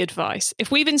newbie advice.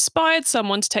 If we've inspired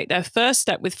someone to take their first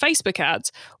step with Facebook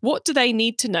ads, what do they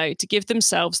need to know to give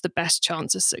themselves the best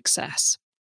chance of success?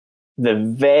 The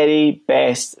very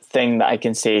best thing that I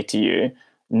can say to you,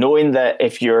 knowing that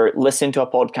if you're listening to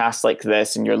a podcast like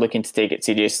this and you're looking to take it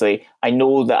seriously, I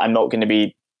know that I'm not going to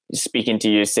be speaking to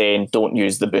you saying, don't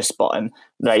use the boost button,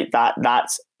 right?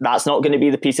 That's not going to be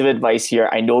the piece of advice here.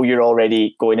 I know you're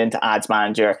already going into Ads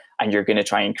Manager and you're going to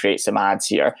try and create some ads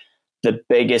here. The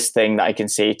biggest thing that I can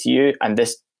say to you, and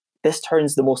this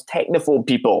turns the most technophobe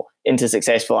people into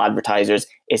successful advertisers,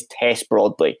 is test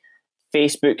broadly.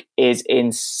 Facebook is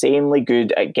insanely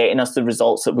good at getting us the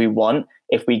results that we want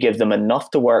if we give them enough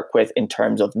to work with in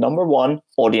terms of, number one,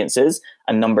 audiences,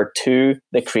 and number two,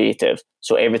 the creative.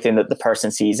 So everything that the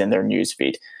person sees in their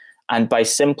newsfeed. And by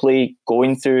simply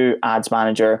going through Ads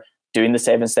Manager, doing the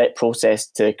 7-step process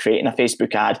to creating a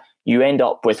Facebook ad, you end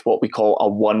up with what we call a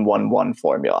 1-1-1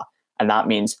 formula. And that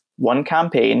means one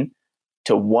campaign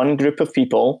to one group of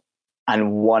people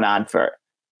and one advert.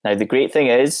 Now, the great thing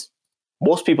is,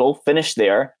 most people finish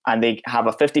there and they have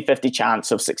a 50-50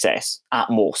 chance of success at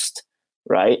most,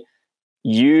 right?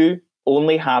 You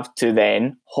only have to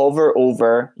then hover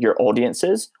over your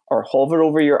audiences or hover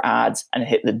over your ads and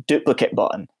hit the duplicate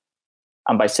button.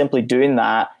 And by simply doing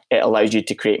that, it allows you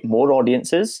to create more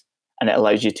audiences and it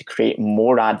allows you to create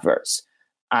more adverts.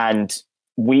 And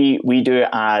we do it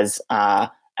as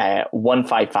a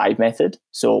 1-5-5 method.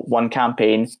 So one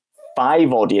campaign,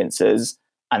 5 audiences,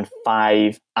 and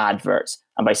 5 adverts.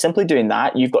 And by simply doing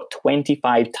that, you've got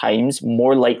 25 times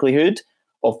more likelihood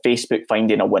of Facebook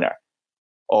finding a winner.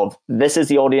 Of this is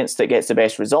the audience that gets the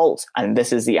best results, and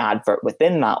this is the advert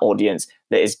within that audience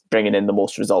that is bringing in the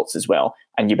most results as well.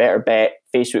 And you better bet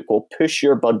Facebook will push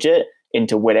your budget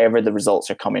into wherever the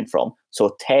results are coming from.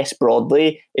 So test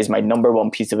broadly is my number one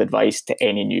piece of advice to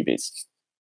any newbies.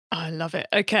 I love it.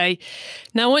 Okay.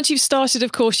 Now, once you've started,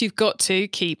 of course, you've got to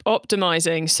keep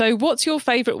optimizing. So what's your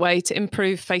favorite way to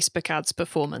improve Facebook ads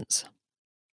performance?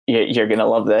 You're going to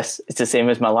love this. It's the same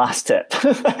as my last tip.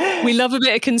 We love a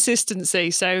bit of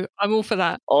consistency, so I'm all for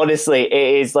that. Honestly,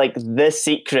 it is like the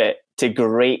secret to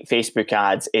great Facebook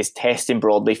ads is testing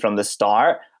broadly from the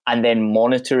start and then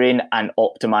monitoring and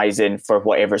optimizing for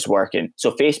whatever's working.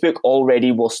 So Facebook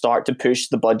already will start to push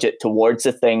the budget towards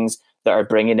the things that are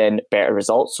bringing in better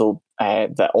results. So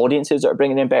the audiences that are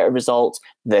bringing in better results,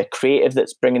 the creative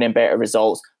that's bringing in better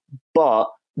results, but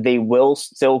they will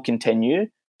still continue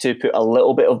to put a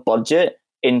little bit of budget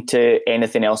into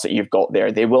anything else that you've got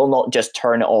there. They will not just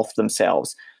turn it off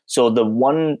themselves. So the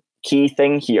one key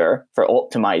thing here for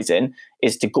optimizing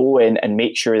is to go in and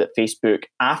make sure that Facebook,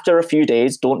 after a few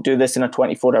days, don't do this in a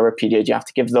 24-hour period. You have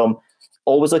to give them,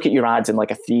 always look at your ads in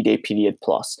like a 3-day period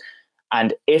plus.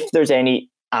 And if there's any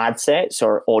ad sets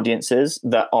or audiences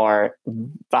that are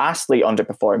vastly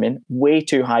underperforming, way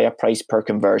too high a price per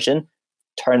conversion,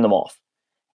 turn them off.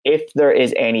 If there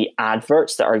is any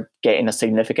adverts that are getting a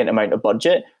significant amount of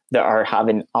budget that are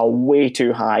having a way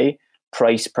too high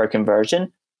price per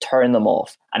conversion, turn them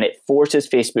off. And it forces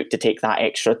Facebook to take that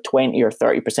extra 20 or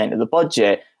 30% of the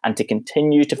budget and to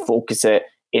continue to focus it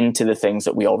into the things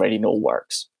that we already know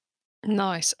works.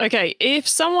 Nice. Okay. If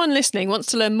someone listening wants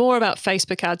to learn more about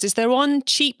Facebook ads, is there one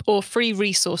cheap or free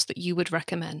resource that you would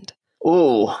recommend?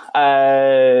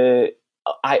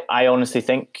 I honestly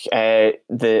think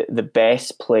the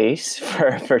best place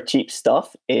for cheap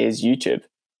stuff is YouTube.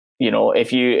 You know,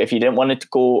 if you didn't want to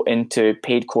go into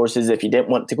paid courses, if you didn't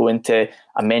want to go into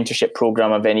a mentorship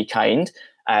program of any kind,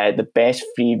 the best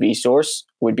free resource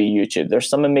would be YouTube. There's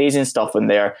some amazing stuff in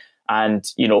there. And,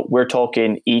 you know, we're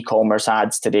talking e-commerce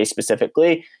ads today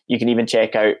specifically. You can even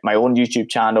check out my own YouTube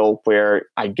channel where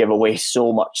I give away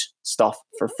so much stuff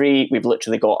for free. We've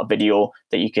literally got a video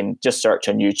that you can just search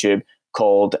on YouTube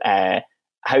called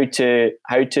how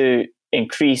to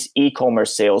increase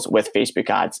e-commerce sales with Facebook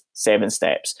ads, 7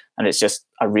 steps. And it's just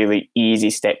a really easy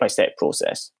step-by-step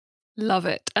process. Love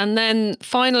it. And then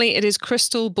finally, it is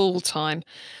crystal ball time.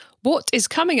 What is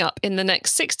coming up in the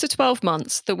next 6 to 12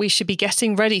 months that we should be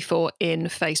getting ready for in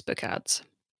Facebook ads?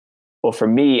 Well, for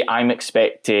me, I'm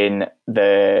expecting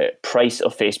the price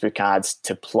of Facebook ads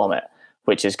to plummet,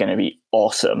 which is going to be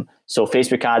awesome. So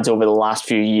Facebook ads over the last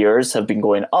few years have been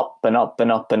going up and up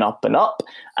and up and up and up.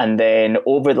 And then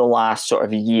over the last sort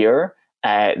of year,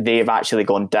 they've actually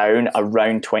gone down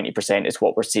around 20% is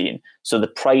what we're seeing. So the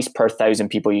price per 1,000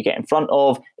 people you get in front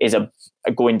of is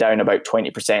going down about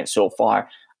 20% so far.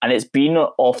 And it's been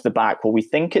off the back, well, we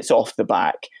think it's off the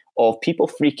back of people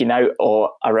freaking out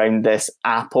around this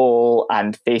Apple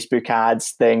and Facebook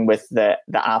ads thing with the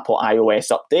Apple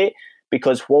iOS update.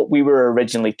 Because what we were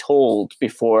originally told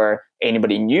before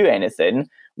anybody knew anything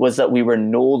was that we were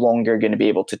no longer going to be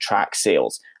able to track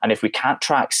sales. And if we can't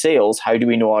track sales, how do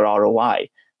we know our ROI?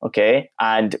 Okay.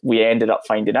 And we ended up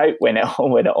finding out when it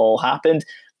all happened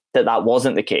that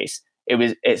wasn't the case.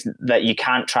 It's that you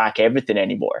can't track everything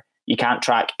anymore. You can't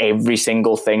track every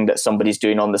single thing that somebody's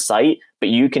doing on the site, but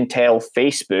you can tell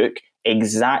Facebook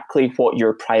exactly what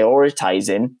you're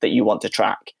prioritizing that you want to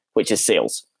track, which is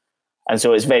sales. And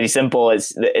so it's very simple.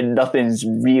 Nothing's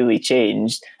really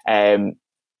changed.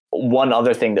 One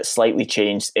other thing that's slightly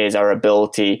changed is our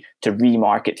ability to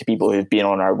remarket to people who've been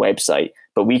on our website,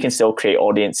 but we can still create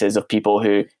audiences of people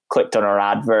who clicked on our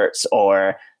adverts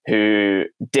or who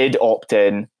did opt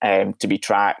in to be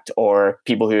tracked, or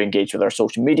people who engage with our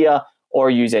social media or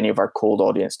use any of our cold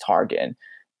audience targeting.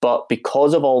 But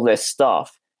because of all this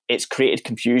stuff, it's created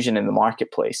confusion in the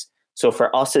marketplace. So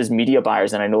for us as media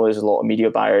buyers, and I know there's a lot of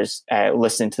media buyers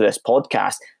listening to this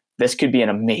podcast, this could be an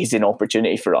amazing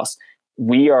opportunity for us.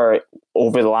 We are,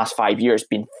 over the last 5 years,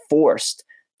 being forced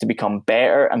to become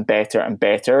better and better and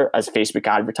better as Facebook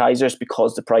advertisers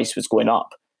because the price was going up,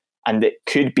 and it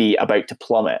could be about to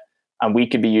plummet. And we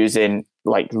could be using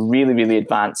like really, really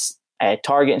advanced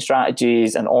targeting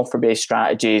strategies and offer-based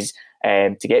strategies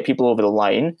to get people over the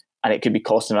line, and it could be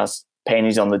costing us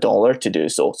pennies on the dollar to do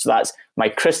so. So that's my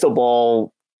crystal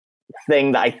ball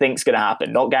thing that I think is going to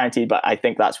happen. Not guaranteed, but I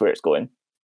think that's where it's going.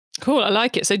 Cool, I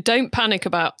like it. So don't panic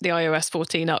about the iOS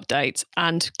 14 update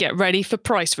and get ready for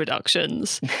price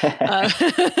reductions.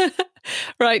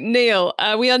 Right, Neil,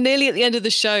 we are nearly at the end of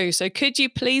the show. So could you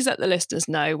please let the listeners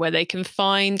know where they can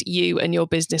find you and your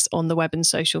business on the web and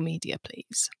social media,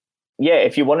 please? Yeah,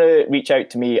 if you want to reach out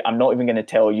to me, I'm not even going to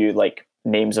tell you like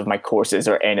names of my courses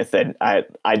or anything. I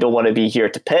don't want to be here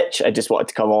to pitch. I just wanted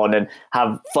to come on and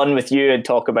have fun with you and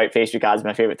talk about Facebook ads,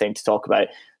 my favorite thing to talk about.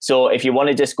 So if you want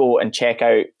to just go and check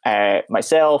out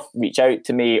myself, reach out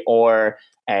to me, or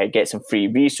get some free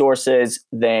resources,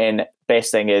 then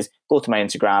best thing is go to my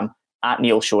Instagram at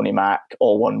Neil Shoneymac,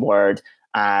 all one word,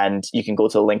 and you can go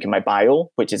to the link in my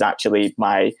bio, which is actually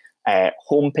my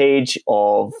homepage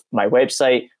of my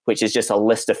website, which is just a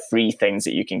list of free things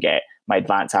that you can get. My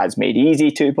Advanced Ads Made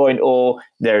Easy 2.0.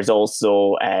 There's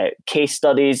also case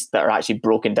studies that are actually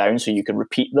broken down so you can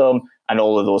repeat them, and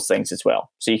all of those things as well.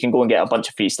 So you can go and get a bunch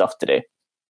of free stuff today.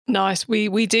 Nice.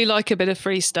 We do like a bit of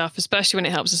free stuff, especially when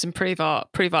it helps us improve our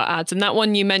ads. And that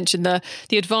one you mentioned,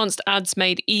 the Advanced Ads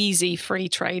Made Easy free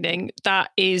training,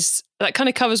 that kind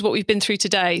of covers what we've been through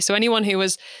today. So anyone who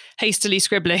was hastily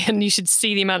scribbling, and you should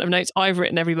see the amount of notes I've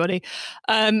written, everybody,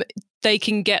 they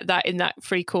can get that in that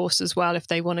free course as well if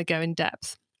they want to go in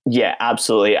depth. Yeah,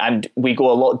 absolutely. And we go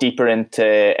a lot deeper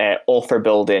into offer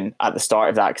building at the start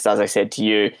of that, because as I said to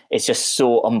you, it's just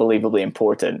so unbelievably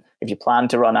important. If you plan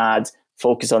to run ads,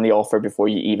 focus on the offer before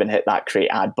you even hit that create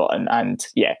ad button. And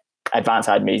yeah, Advanced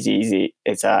Ad Made Easy,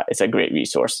 it's a great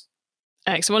resource.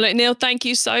 Excellent. Well, Neil, thank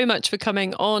you so much for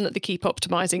coming on the Keep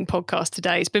Optimizing podcast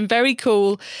today. It's been very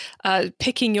cool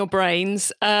picking your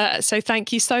brains. So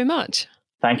thank you so much.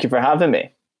 Thank you for having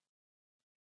me.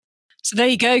 So there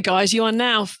you go, guys. You are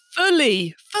now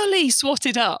fully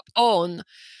swatted up on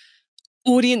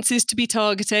audiences to be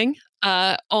targeting,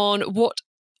 on what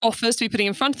offers to be putting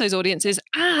in front of those audiences,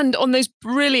 and on those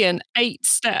brilliant 8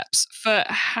 steps for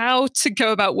how to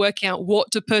go about working out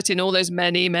what to put in all those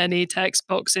many text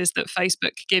boxes that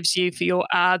Facebook gives you for your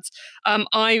ads.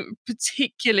 I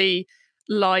particularly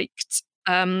liked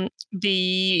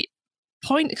the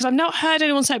point, because I've not heard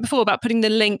anyone say it before, about putting the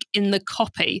link in the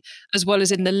copy as well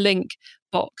as in the link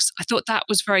box. I thought that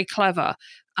was very clever.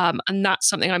 And that's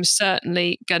something I'm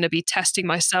certainly going to be testing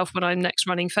myself when I'm next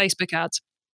running Facebook ads.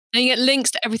 Now you get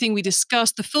links to everything we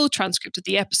discussed, the full transcript of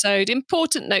the episode,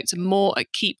 important notes and more at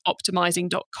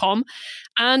keepoptimizing.com.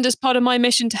 And as part of my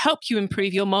mission to help you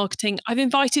improve your marketing, I've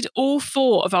invited all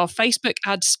 4 of our Facebook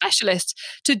ad specialists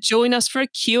to join us for a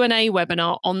Q&A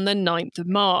webinar on the 9th of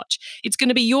March. It's going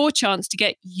to be your chance to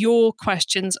get your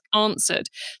questions answered.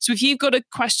 So if you've got a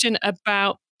question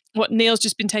about what Neil's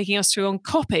just been taking us through on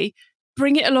copy,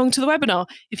 bring it along to the webinar.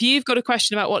 If you've got a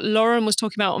question about what Lauren was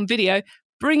talking about on video,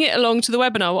 bring it along to the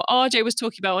webinar. What RJ was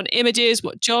talking about on images,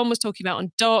 what John was talking about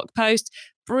on dark posts,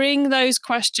 bring those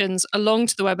questions along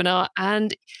to the webinar,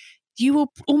 and you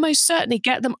will almost certainly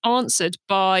get them answered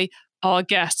by our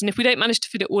guest. And if we don't manage to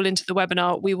fit it all into the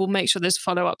webinar, we will make sure there's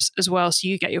follow-ups as well, so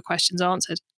you get your questions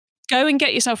answered. Go and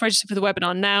get yourself registered for the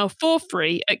webinar now for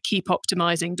free at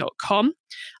keepoptimizing.com.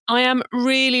 I am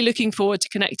really looking forward to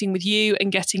connecting with you and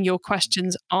getting your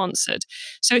questions answered.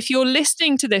 So if you're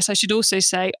listening to this, I should also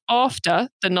say after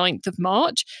the 9th of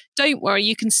March, don't worry,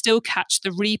 you can still catch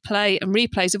the replay and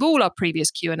replays of all our previous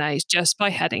Q&As just by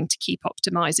heading to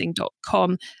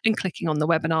keepoptimizing.com and clicking on the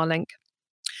webinar link.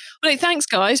 Well, thanks,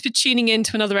 guys, for tuning in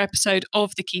to another episode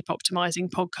of the Keep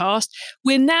Optimizing podcast.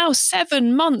 We're now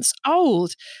 7 months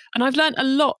old, and I've learned a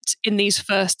lot in these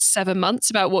first 7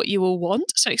 months about what you all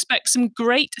want. So expect some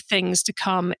great things to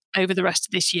come over the rest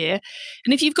of this year.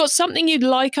 And if you've got something you'd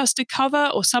like us to cover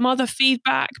or some other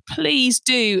feedback, please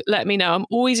do let me know. I'm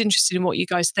always interested in what you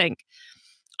guys think.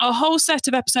 Our whole set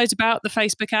of episodes about the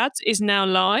Facebook ads is now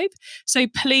live, so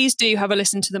please do have a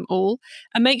listen to them all.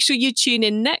 And make sure you tune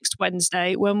in next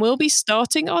Wednesday when we'll be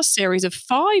starting our series of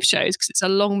 5 shows, because it's a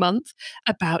long month,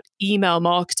 about email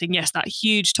marketing. Yes, that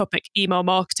huge topic, email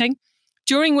marketing,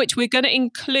 during which we're going to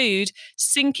include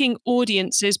syncing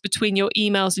audiences between your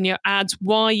emails and your ads,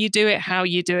 why you do it, how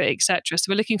you do it, etc.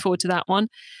 So we're looking forward to that one.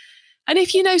 And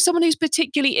if you know someone who's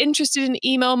particularly interested in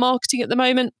email marketing at the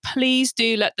moment, please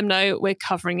do let them know we're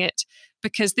covering it,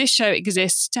 because this show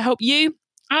exists to help you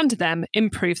and them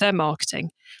improve their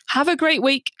marketing. Have a great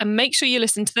week and make sure you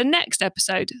listen to the next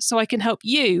episode so I can help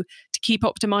you to keep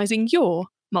optimizing your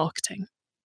marketing.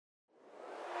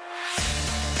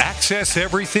 Access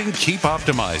everything Keep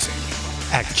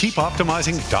Optimizing at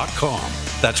keepoptimizing.com.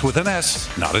 That's with an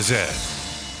S, not a Z.